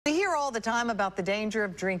all the time about the danger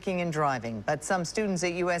of drinking and driving, but some students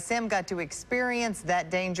at USM got to experience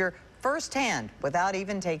that danger firsthand without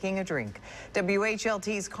even taking a drink.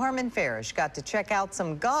 WHLT's Carmen Farish got to check out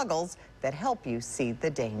some goggles that help you see the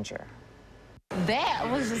danger. That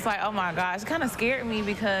was just like, oh my gosh, kind of scared me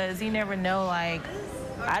because you never know, like,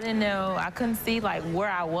 I didn't know, I couldn't see like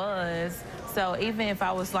where I was. So even if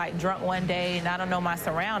I was like drunk one day and I don't know my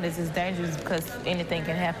surroundings, it's dangerous because anything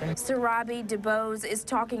can happen. Sarabi DeBose is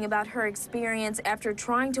talking about her experience after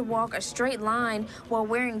trying to walk a straight line while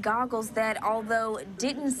wearing goggles that, although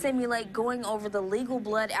didn't simulate going over the legal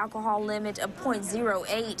blood alcohol limit of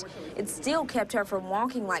 0.08, it still kept her from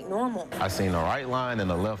walking like normal. I seen the right line and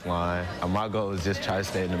the left line, and my goal is just try to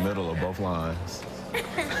stay in the middle of both lines.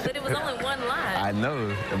 But it was only one line. I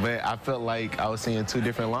know, but I felt like I was seeing two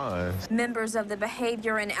different lines. Members of the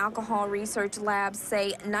Behavior and Alcohol Research Lab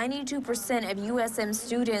say 92% of USM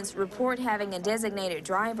students report having a designated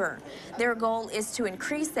driver. Their goal is to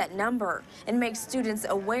increase that number and make students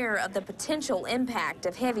aware of the potential impact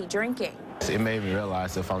of heavy drinking. It made me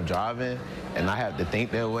realize if I'm driving and I have to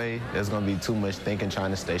think that way, there's going to be too much thinking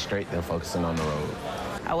trying to stay straight than focusing on the road.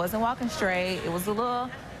 I wasn't walking straight. It was a little,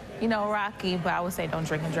 rocky, but I would say don't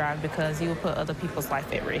drink and drive because you will put other people's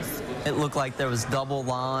life at risk. It looked like there was double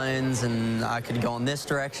lines and I could go in this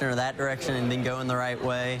direction or that direction and then go in the right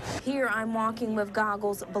way. Here I'm walking with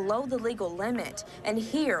goggles below the legal limit, and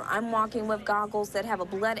here I'm walking with goggles that have a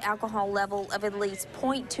blood alcohol level of at least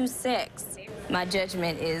 0.26. My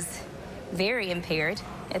judgment is very impaired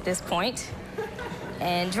at this point,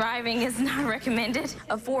 and driving is not recommended.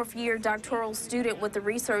 A fourth-year doctoral student with the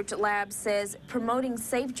research lab says promoting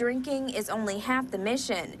safe drinking is only half the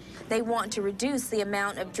mission. They want to reduce the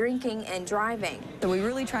amount of drinking and driving. So we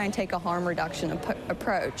really try and take a harm reduction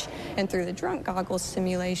approach, and through the drunk goggles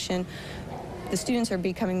simulation, the students are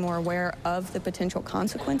becoming more aware of the potential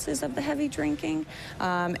consequences of the heavy drinking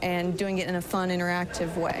and doing it in a fun,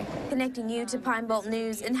 interactive way. Connecting you to Pine Belt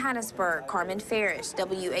News in Hattiesburg, Carmen Farish,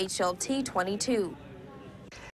 WHLT 22.